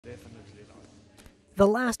Definitely not. The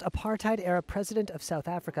last apartheid-era president of South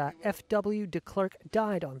Africa, F.W. de Klerk,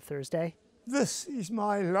 died on Thursday. This is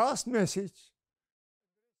my last message.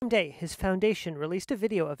 Same day, his foundation released a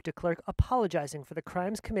video of de Klerk apologizing for the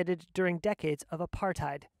crimes committed during decades of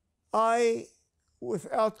apartheid. I,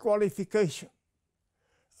 without qualification,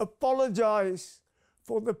 apologize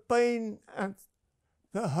for the pain and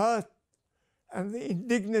the hurt and the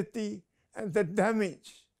indignity and the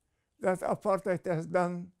damage that apartheid has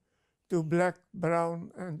done to black,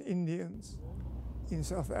 brown, and Indians in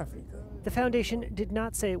South Africa. The foundation did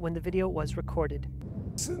not say when the video was recorded.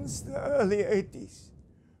 Since the early 80s,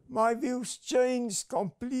 my views changed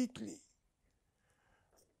completely.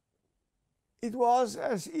 It was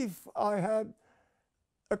as if I had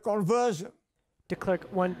a conversion. De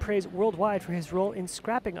Klerk won praise worldwide for his role in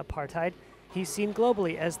scrapping apartheid. He's seen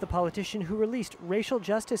globally as the politician who released racial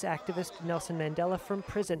justice activist Nelson Mandela from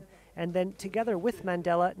prison, and then, together with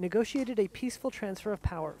Mandela, negotiated a peaceful transfer of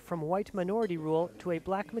power from white minority rule to a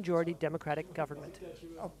black majority democratic government.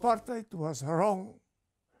 Apartheid was wrong.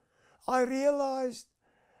 I realized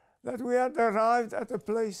that we had arrived at a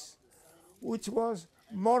place which was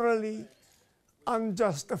morally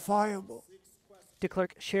unjustifiable. De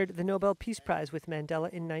Klerk shared the Nobel Peace Prize with Mandela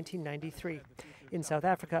in 1993. In South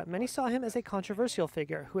Africa, many saw him as a controversial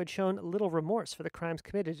figure who had shown little remorse for the crimes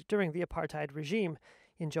committed during the apartheid regime.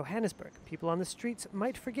 In Johannesburg, people on the streets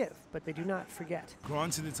might forgive, but they do not forget.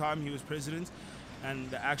 Granted, the time he was president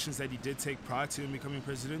and the actions that he did take prior to him becoming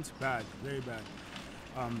president, bad, very bad,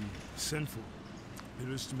 sinful. It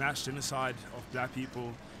was mass genocide of black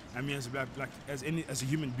people. I mean, as a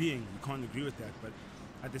human being, you can't agree with that, but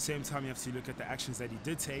at the same time, you have to look at the actions that he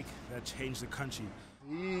did take that changed the country.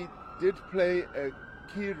 He did play a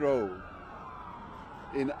key role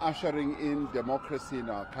in ushering in democracy in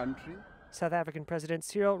our country. South African President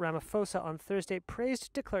Cyril Ramaphosa on Thursday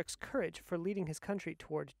praised de Klerk's courage for leading his country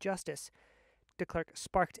toward justice. De Klerk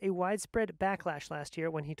sparked a widespread backlash last year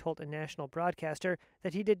when he told a national broadcaster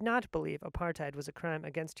that he did not believe apartheid was a crime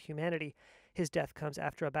against humanity. His death comes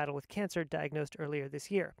after a battle with cancer diagnosed earlier this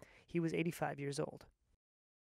year. He was 85 years old.